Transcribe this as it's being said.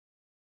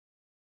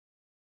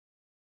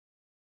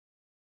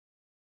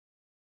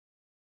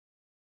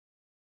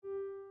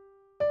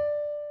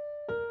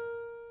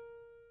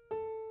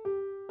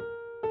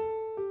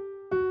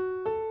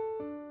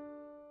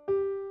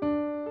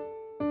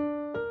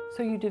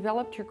So you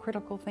developed your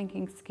critical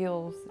thinking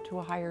skills to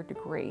a higher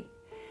degree,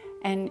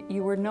 and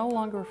you were no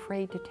longer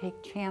afraid to take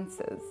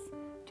chances,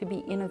 to be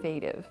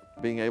innovative.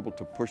 Being able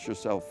to push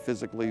yourself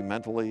physically,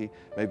 mentally,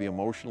 maybe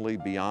emotionally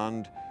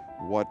beyond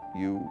what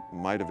you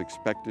might have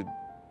expected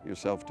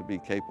yourself to be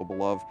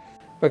capable of.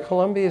 But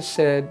Columbia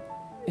said,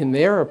 in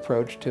their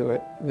approach to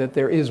it, that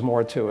there is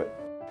more to it.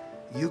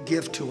 You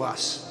give to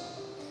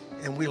us,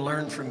 and we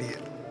learn from you.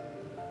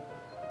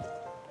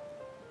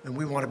 And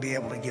we want to be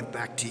able to give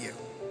back to you.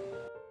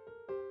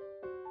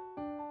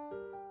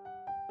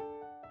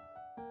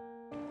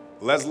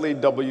 Leslie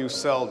W.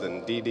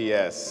 Seldin,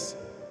 DDS,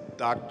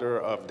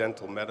 Doctor of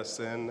Dental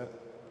Medicine,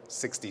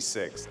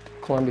 66.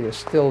 Columbia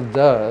still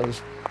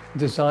does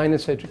design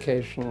its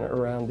education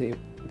around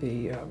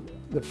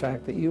the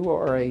fact that you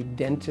are a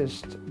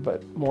dentist,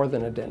 but more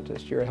than a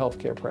dentist, you're a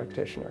healthcare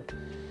practitioner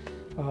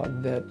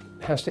that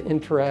has to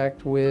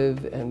interact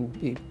with and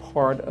be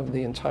part of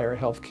the entire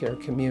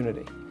healthcare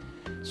community.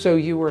 So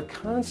you are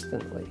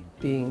constantly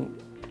being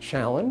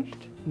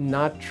challenged,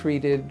 not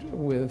treated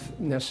with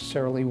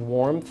necessarily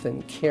warmth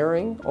and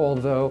caring,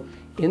 although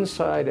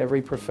inside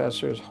every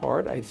professor's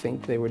heart, I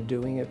think they were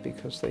doing it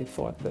because they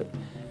thought that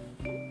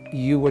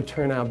you would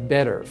turn out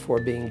better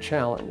for being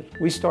challenged.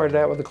 We started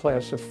out with a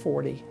class of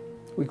 40.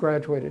 We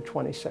graduated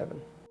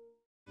 27.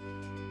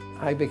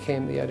 I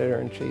became the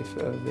editor-in-chief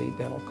of the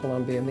Dental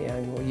Columbia and the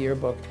annual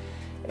yearbook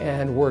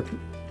and worked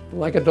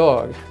like a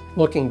dog.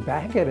 Looking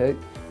back at it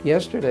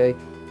yesterday,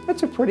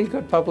 that's a pretty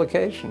good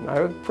publication.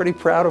 I was pretty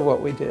proud of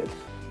what we did.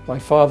 My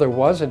father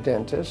was a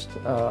dentist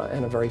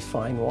and a very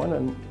fine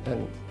one,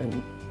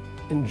 and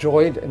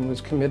enjoyed and was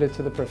committed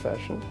to the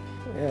profession.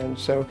 And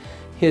so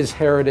his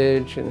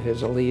heritage and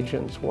his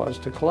allegiance was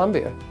to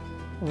Columbia.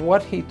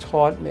 What he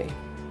taught me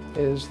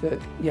is that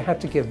you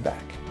had to give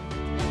back.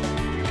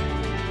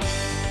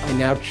 I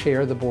now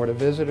chair the Board of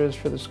Visitors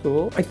for the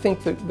school. I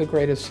think that the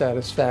greatest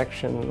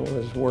satisfaction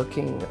was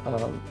working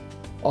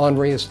on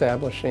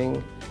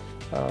reestablishing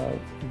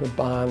the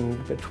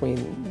bond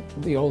between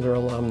the older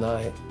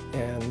alumni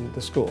and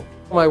the school.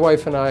 My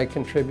wife and I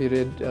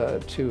contributed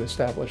to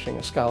establishing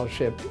a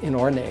scholarship in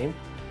our name,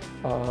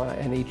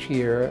 and each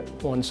year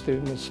one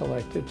student is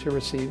selected to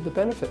receive the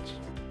benefits.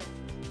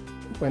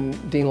 When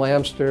Dean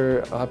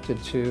Lamster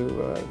opted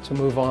to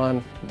move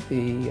on,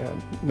 the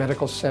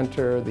medical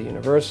center, the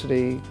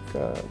university,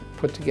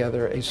 put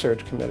together a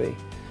search committee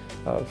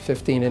of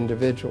 15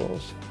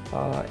 individuals,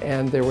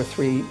 and there were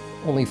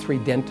only three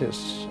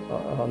dentists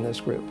on this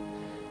group.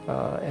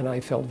 And I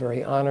felt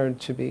very honored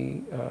to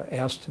be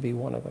asked to be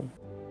one of them.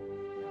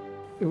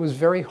 It was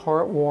very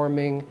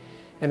heartwarming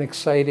and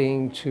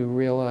exciting to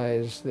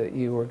realize that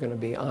you were going to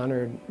be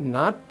honored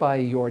not by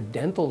your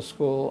dental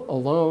school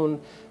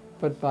alone,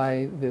 but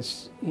by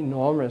this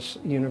enormous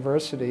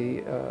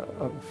university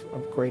of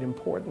great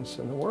importance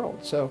in the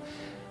world. So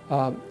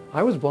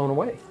I was blown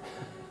away.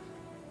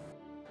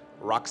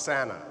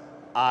 Roxana,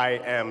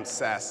 I am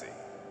Sasse.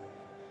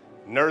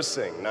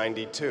 Nursing,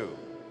 92.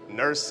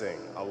 Nursing,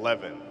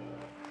 11.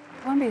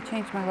 Columbia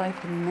changed my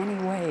life in many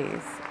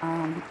ways,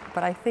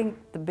 but I think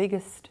the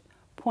biggest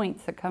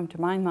points that come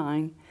to my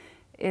mind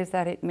is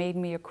that it made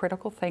me a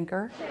critical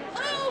thinker.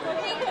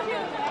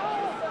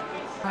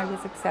 I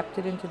was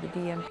accepted into the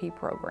DNP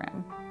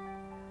program,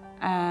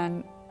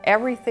 and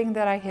everything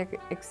that I had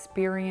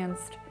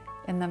experienced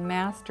in the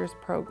master's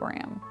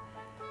program,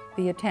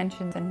 the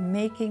attention and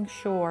making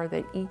sure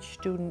that each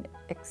student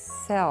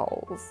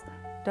excels,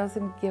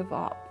 doesn't give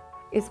up,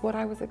 is what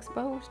I was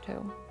exposed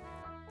to.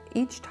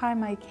 Each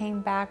time I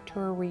came back to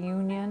a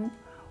reunion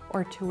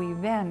or to an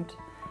event,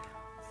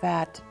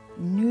 that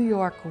New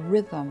York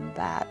rhythm,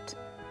 that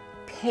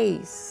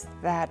pace,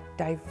 that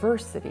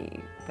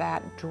diversity,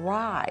 that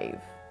drive,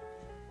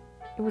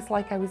 it was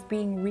like I was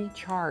being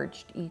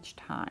recharged each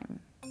time.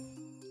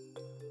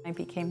 I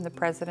became the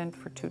president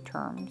for 2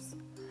 terms,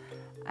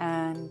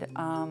 and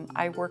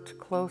I worked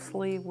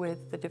closely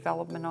with the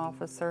development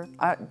office,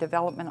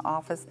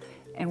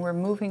 and we're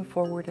moving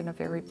forward in a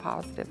very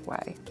positive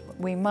way.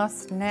 We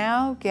must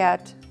now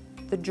get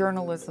the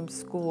journalism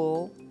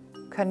school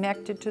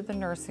connected to the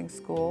nursing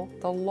school,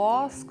 the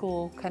law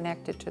school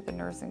connected to the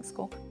nursing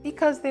school,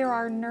 because there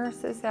are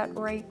nurses that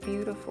write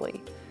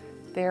beautifully.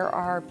 There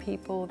are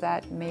people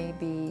that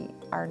maybe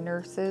are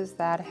nurses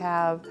that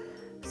have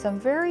some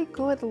very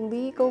good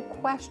legal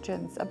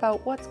questions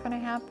about what's going to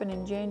happen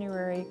in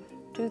January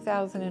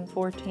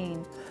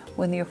 2014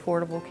 when the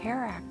Affordable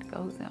Care Act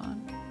goes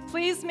on.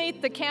 Please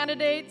meet the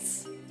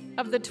candidates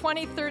of the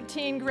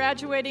 2013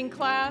 graduating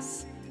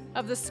class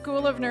of the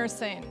School of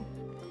Nursing.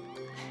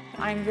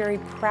 I'm very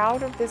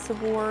proud of this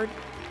award,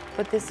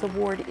 but this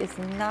award is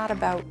not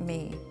about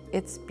me.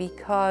 It's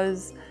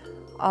because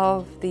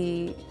of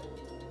the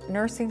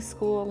nursing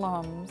school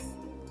alums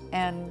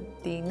and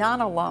the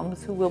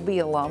non-alums who will be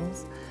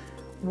alums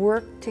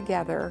work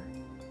together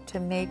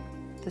to make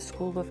the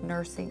School of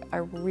Nursing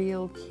a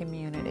real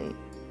community.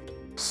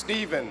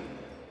 Stephen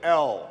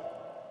L.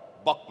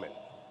 Buchman,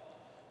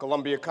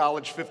 Columbia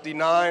College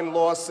 59,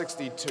 Law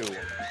 62.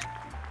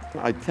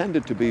 I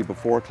tended to be,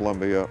 before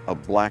Columbia, a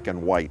black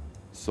and white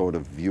sort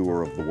of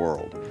viewer of the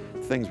world.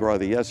 Things were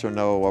either yes or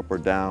no, up or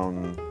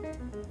down,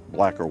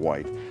 black or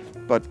white.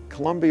 But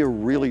Columbia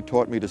really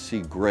taught me to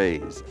see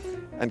grays.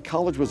 And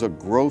college was a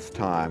growth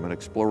time, an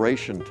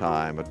exploration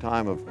time, a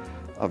time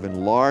of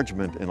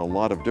enlargement in a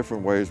lot of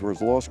different ways,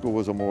 whereas law school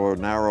was a more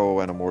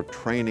narrow and a more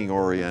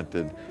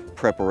training-oriented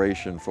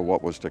preparation for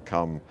what was to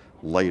come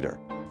later.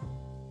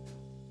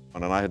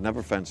 And I had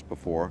never fenced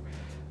before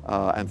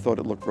and thought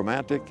it looked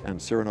romantic,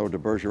 and Cyrano de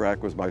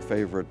Bergerac was my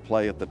favorite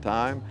play at the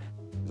time.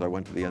 I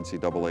went to the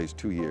NCAA's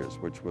 2 years,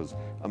 which was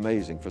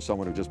amazing for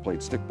someone who just played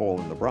stickball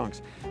in the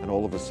Bronx, and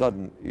all of a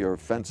sudden you're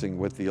fencing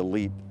with the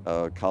elite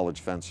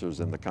college fencers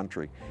in the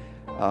country.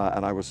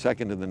 And I was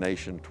second in the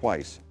nation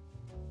twice.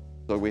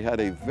 So we had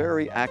a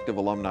very active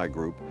alumni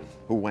group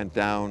who went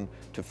down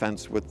to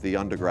fence with the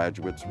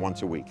undergraduates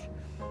once a week.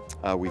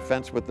 We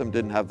fenced with them,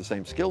 didn't have the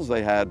same skills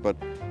they had, but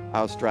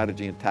our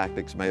strategy and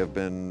tactics may have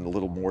been a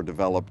little more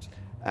developed,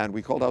 and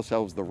we called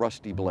ourselves the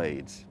Rusty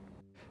Blades.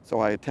 So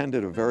I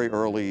attended a very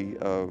early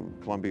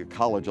Columbia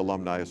College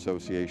Alumni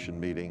Association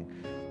meeting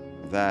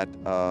that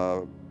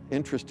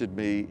interested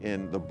me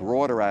in the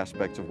broader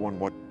aspects of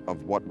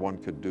what one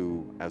could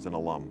do as an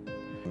alum.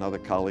 Another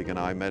colleague and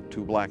I met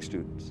two black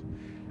students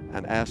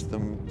and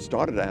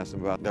started to ask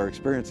them about their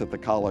experience at the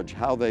college,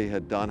 how they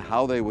had done,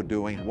 how they were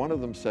doing. One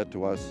of them said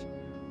to us,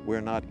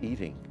 "We're not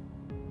eating."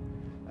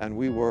 And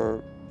we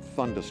were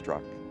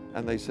thunderstruck.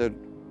 And they said,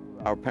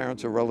 "Our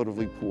parents are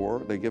relatively poor.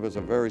 They give us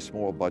a very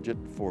small budget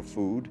for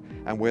food,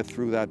 and we're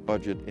through that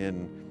budget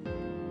in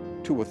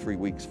 2 or 3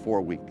 weeks,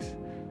 4 weeks.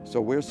 So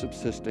we're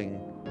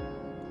subsisting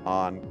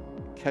on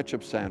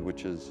ketchup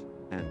sandwiches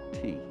and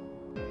tea."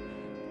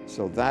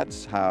 So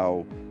that's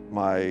how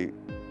my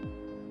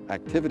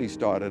activity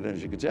started. And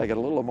as you can see, I get a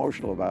little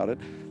emotional about it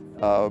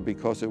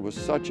because it was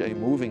such a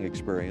moving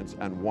experience,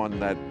 and one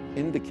that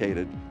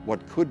indicated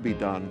what could be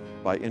done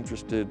by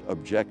interested,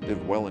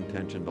 objective,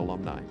 well-intentioned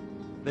alumni.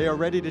 They are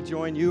ready to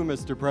join you,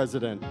 Mr.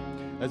 President,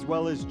 as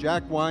well as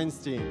Jack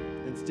Weinstein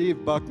and Steve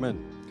Buchman,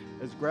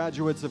 as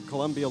graduates of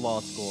Columbia Law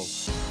School.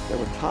 There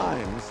were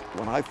times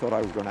when I thought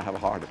I was going to have a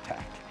heart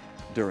attack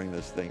during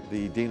this thing.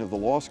 The dean of the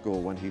law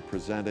school, when he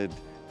presented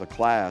the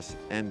class,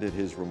 ended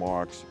his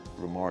remarks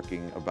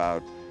remarking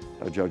about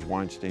Judge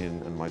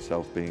Weinstein and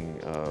myself being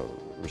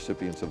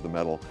recipients of the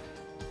medal.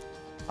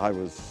 I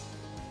was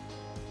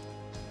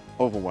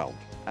overwhelmed,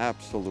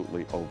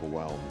 absolutely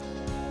overwhelmed.